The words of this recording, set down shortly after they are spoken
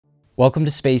Welcome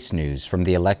to Space News from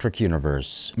the Electric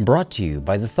Universe, brought to you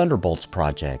by the Thunderbolts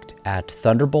Project at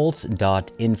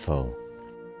thunderbolts.info.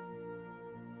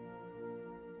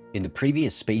 In the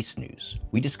previous Space News,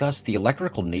 we discussed the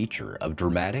electrical nature of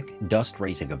dramatic,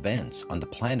 dust-raising events on the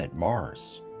planet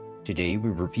Mars. Today we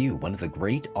review one of the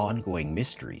great ongoing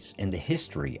mysteries in the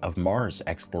history of Mars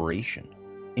exploration.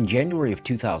 In January of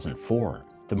 2004,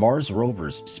 the Mars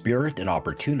rovers Spirit and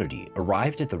Opportunity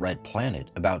arrived at the Red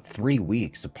Planet about 3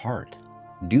 weeks apart.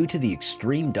 Due to the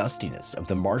extreme dustiness of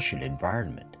the Martian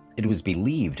environment, it was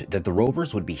believed that the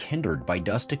rovers would be hindered by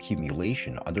dust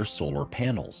accumulation on their solar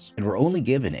panels and were only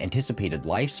given anticipated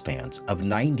lifespans of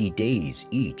 90 days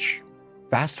each.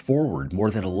 Fast forward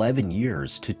more than 11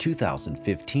 years to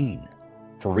 2015.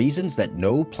 For reasons that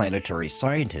no planetary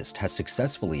scientist has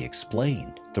successfully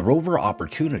explained, the Rover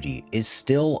Opportunity is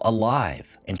still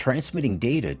alive and transmitting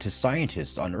data to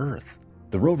scientists on Earth.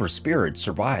 The rover Spirit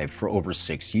survived for over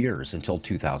 6 years until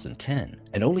 2010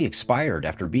 and only expired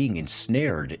after being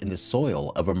ensnared in the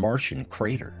soil of a Martian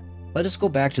crater. Let us go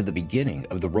back to the beginning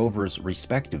of the rover's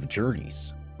respective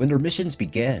journeys. When their missions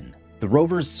began, the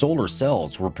rover's solar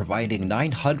cells were providing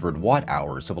 900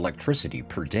 watt-hours of electricity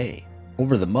per day.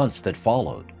 Over the months that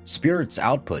followed, Spirit's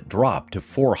output dropped to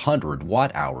 400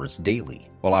 watt-hours daily,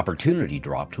 while Opportunity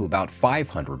dropped to about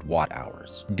 500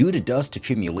 watt-hours due to dust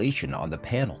accumulation on the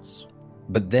panels.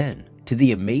 But then, to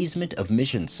the amazement of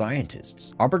mission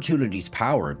scientists, Opportunity's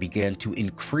power began to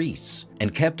increase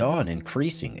and kept on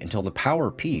increasing until the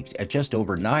power peaked at just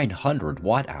over 900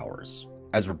 watt-hours.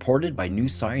 As reported by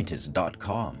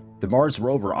newscientist.com, the Mars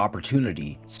rover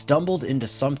Opportunity stumbled into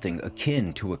something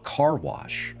akin to a car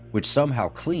wash, which somehow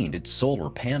cleaned its solar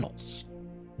panels.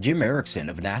 Jim Erickson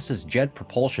of NASA's Jet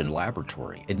Propulsion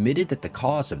Laboratory admitted that the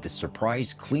cause of this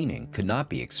surprise cleaning could not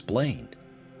be explained.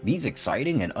 These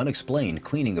exciting and unexplained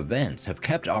cleaning events have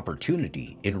kept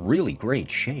Opportunity in really great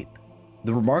shape.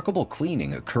 The remarkable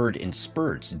cleaning occurred in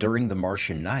spurts during the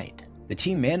Martian night. The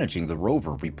team managing the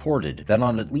rover reported that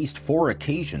on at least 4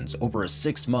 occasions over a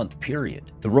 6-month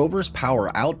period, the rover's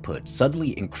power output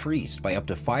suddenly increased by up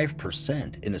to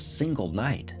 5% in a single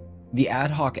night. The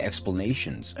ad hoc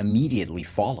explanations immediately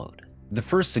followed. The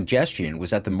first suggestion was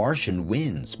that the Martian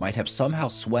winds might have somehow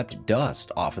swept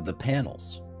dust off of the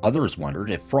panels. Others wondered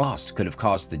if frost could have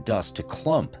caused the dust to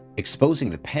clump, exposing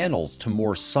the panels to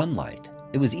more sunlight.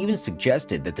 It was even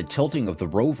suggested that the tilting of the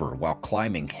rover while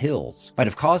climbing hills might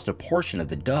have caused a portion of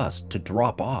the dust to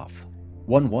drop off.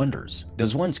 One wonders,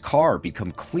 does one's car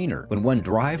become cleaner when one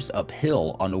drives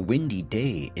uphill on a windy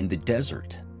day in the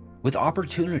desert? With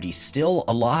Opportunity still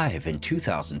alive in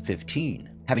 2015,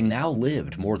 having now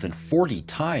lived more than 40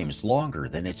 times longer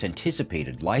than its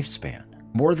anticipated lifespan,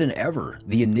 more than ever,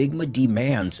 the enigma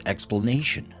demands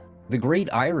explanation. The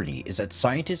great irony is that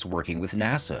scientists working with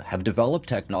NASA have developed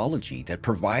technology that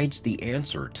provides the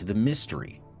answer to the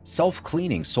mystery.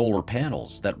 Self-cleaning solar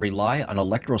panels that rely on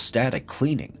electrostatic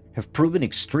cleaning have proven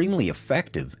extremely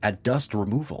effective at dust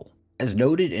removal. As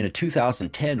noted in a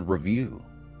 2010 review,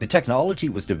 the technology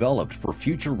was developed for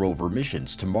future rover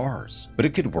missions to Mars, but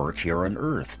it could work here on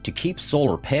Earth to keep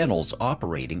solar panels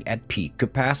operating at peak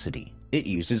capacity. It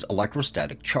uses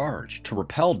electrostatic charge to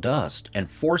repel dust and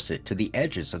force it to the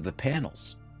edges of the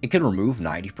panels. It can remove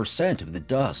 90% of the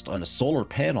dust on a solar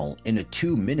panel in a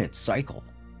 2-minute cycle.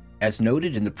 As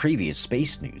noted in the previous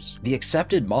Space News, the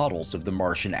accepted models of the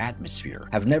Martian atmosphere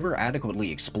have never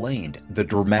adequately explained the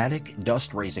dramatic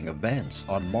dust-raising events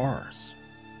on Mars.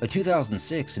 A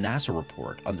 2006 NASA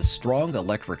report on the strong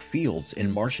electric fields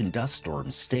in Martian dust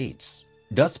storms states,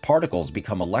 dust particles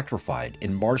become electrified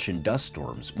in Martian dust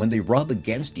storms when they rub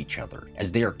against each other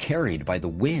as they are carried by the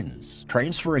winds,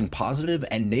 transferring positive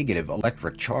and negative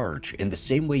electric charge in the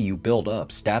same way you build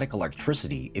up static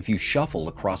electricity if you shuffle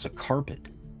across a carpet.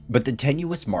 But the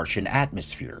tenuous Martian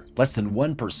atmosphere, less than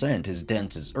 1% as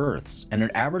dense as Earth's and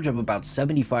an average of about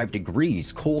 75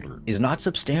 degrees colder, is not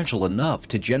substantial enough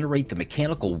to generate the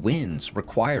mechanical winds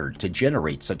required to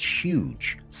generate such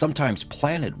huge, sometimes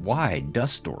planet-wide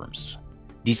dust storms.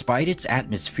 Despite its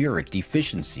atmospheric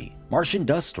deficiency, Martian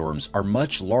dust storms are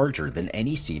much larger than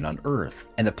any seen on Earth,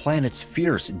 and the planet's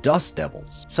fierce dust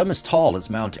devils, some as tall as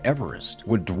Mount Everest,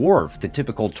 would dwarf the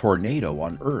typical tornado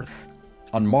on Earth.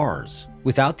 On Mars,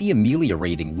 without the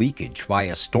ameliorating leakage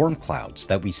via storm clouds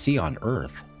that we see on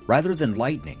Earth, rather than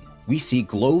lightning, we see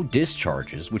glow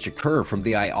discharges which occur from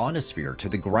the ionosphere to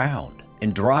the ground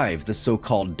and drive the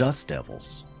so-called dust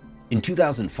devils. In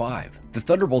 2005, the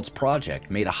Thunderbolts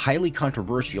Project made a highly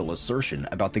controversial assertion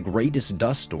about the greatest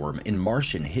dust storm in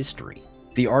Martian history.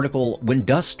 The article, "When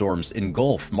Dust Storms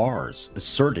Engulf Mars,"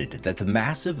 asserted that the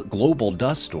massive global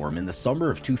dust storm in the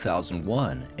summer of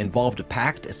 2001 involved a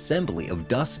packed assembly of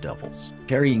dust devils,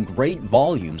 carrying great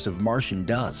volumes of Martian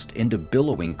dust into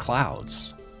billowing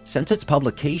clouds. Since its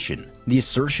publication, the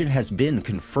assertion has been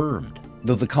confirmed,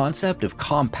 though the concept of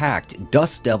compact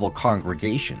dust devil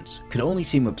congregations could only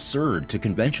seem absurd to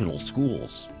conventional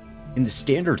schools. In the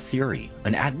standard theory,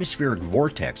 an atmospheric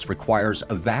vortex requires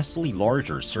a vastly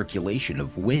larger circulation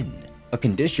of wind, a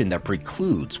condition that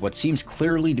precludes what seems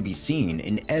clearly to be seen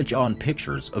in edge-on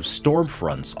pictures of storm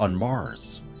fronts on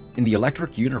Mars. In the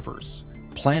electric universe,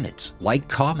 planets, like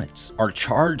comets, are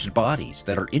charged bodies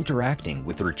that are interacting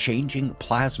with their changing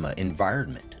plasma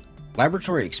environment.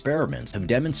 Laboratory experiments have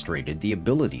demonstrated the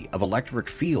ability of electric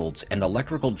fields and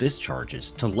electrical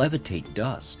discharges to levitate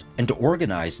dust and to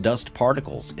organize dust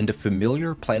particles into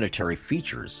familiar planetary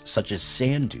features such as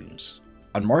sand dunes.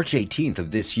 On March 18th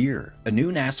of this year, a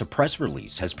new NASA press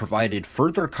release has provided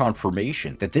further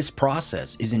confirmation that this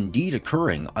process is indeed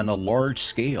occurring on a large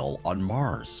scale on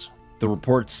Mars. The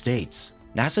report states,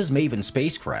 NASA's MAVEN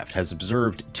spacecraft has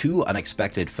observed two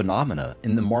unexpected phenomena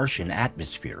in the Martian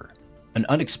atmosphere: an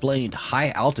unexplained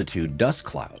high-altitude dust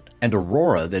cloud, and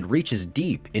aurora that reaches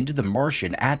deep into the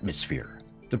Martian atmosphere.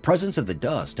 The presence of the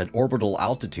dust at orbital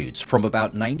altitudes from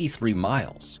about 93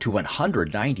 miles to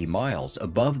 190 miles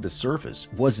above the surface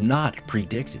was not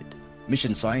predicted.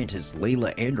 Mission scientist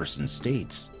Layla Anderson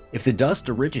states, "If the dust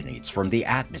originates from the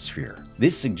atmosphere,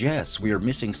 this suggests we are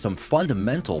missing some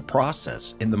fundamental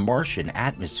process in the Martian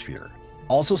atmosphere."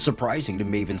 Also surprising to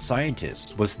MAVEN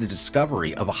scientists was the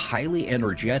discovery of a highly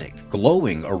energetic,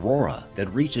 glowing aurora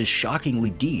that reaches shockingly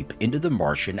deep into the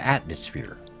Martian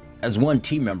atmosphere. As one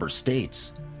team member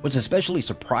states, "What's especially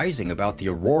surprising about the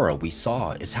aurora we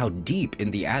saw is how deep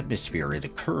in the atmosphere it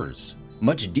occurs,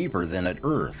 much deeper than at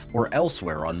Earth or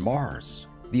elsewhere on Mars.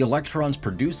 The electrons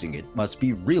producing it must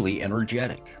be really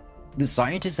energetic." The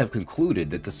scientists have concluded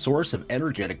that the source of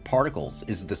energetic particles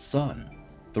is the sun.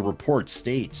 The report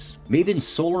states, MAVEN's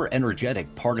Solar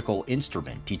Energetic Particle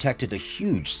Instrument detected a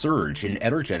huge surge in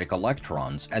energetic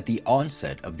electrons at the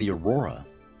onset of the aurora.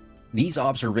 These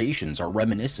observations are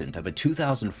reminiscent of a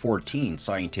 2014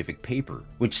 scientific paper,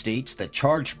 which states that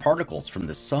charged particles from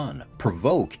the sun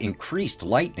provoke increased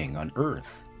lightning on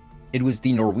Earth. It was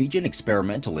the Norwegian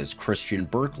experimentalist Christian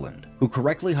Birkeland who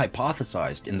correctly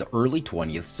hypothesized in the early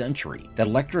 20th century that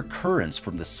electric currents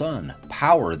from the sun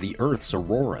power the Earth's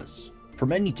auroras. For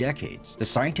many decades, the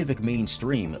scientific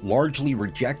mainstream largely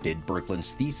rejected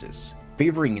Birkeland's thesis,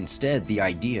 favoring instead the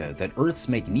idea that Earth's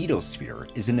magnetosphere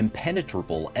is an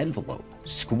impenetrable envelope,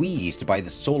 squeezed by the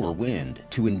solar wind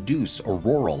to induce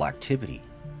auroral activity.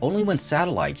 Only when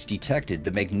satellites detected the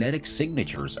magnetic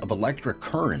signatures of electric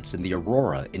currents in the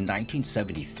aurora in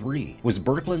 1973 was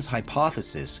Birkeland's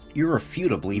hypothesis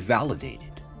irrefutably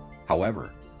validated.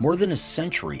 However, more than a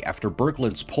century after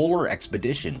Birkeland's polar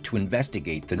expedition to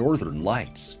investigate the northern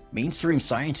lights, mainstream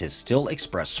scientists still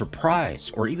express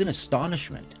surprise or even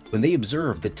astonishment when they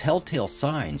observe the telltale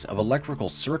signs of electrical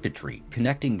circuitry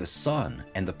connecting the sun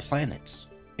and the planets.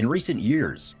 In recent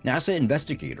years, NASA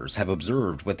investigators have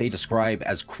observed what they describe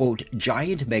as, quote,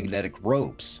 giant magnetic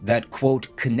ropes that,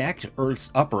 quote, connect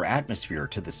Earth's upper atmosphere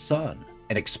to the sun,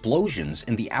 and explosions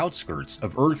in the outskirts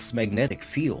of Earth's magnetic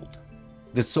field.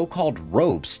 The so-called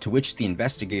ropes to which the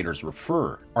investigators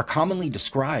refer are commonly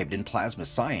described in plasma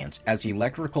science as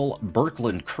electrical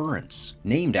Birkeland currents,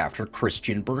 named after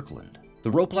Christian Birkeland.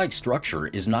 The rope-like structure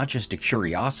is not just a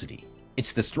curiosity.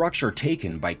 It's the structure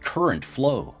taken by current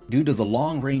flow due to the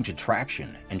long-range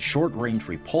attraction and short-range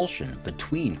repulsion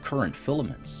between current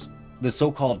filaments. The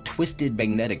so-called twisted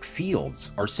magnetic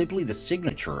fields are simply the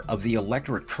signature of the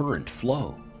electric current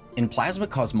flow. In plasma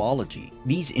cosmology,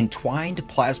 these entwined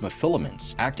plasma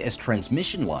filaments act as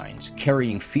transmission lines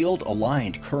carrying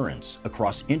field-aligned currents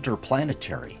across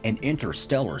interplanetary and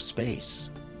interstellar space.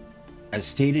 As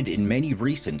stated in many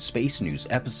recent space news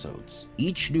episodes,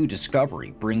 each new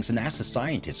discovery brings NASA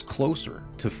scientists closer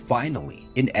to finally,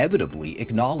 inevitably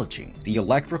acknowledging the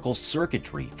electrical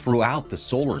circuitry throughout the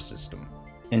solar system.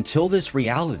 Until this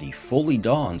reality fully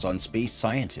dawns on space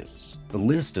scientists, the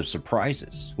list of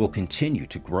surprises will continue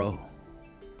to grow.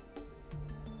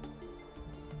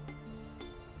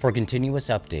 For continuous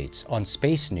updates on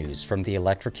space news from the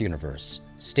electric universe,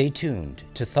 stay tuned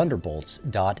to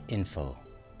thunderbolts.info.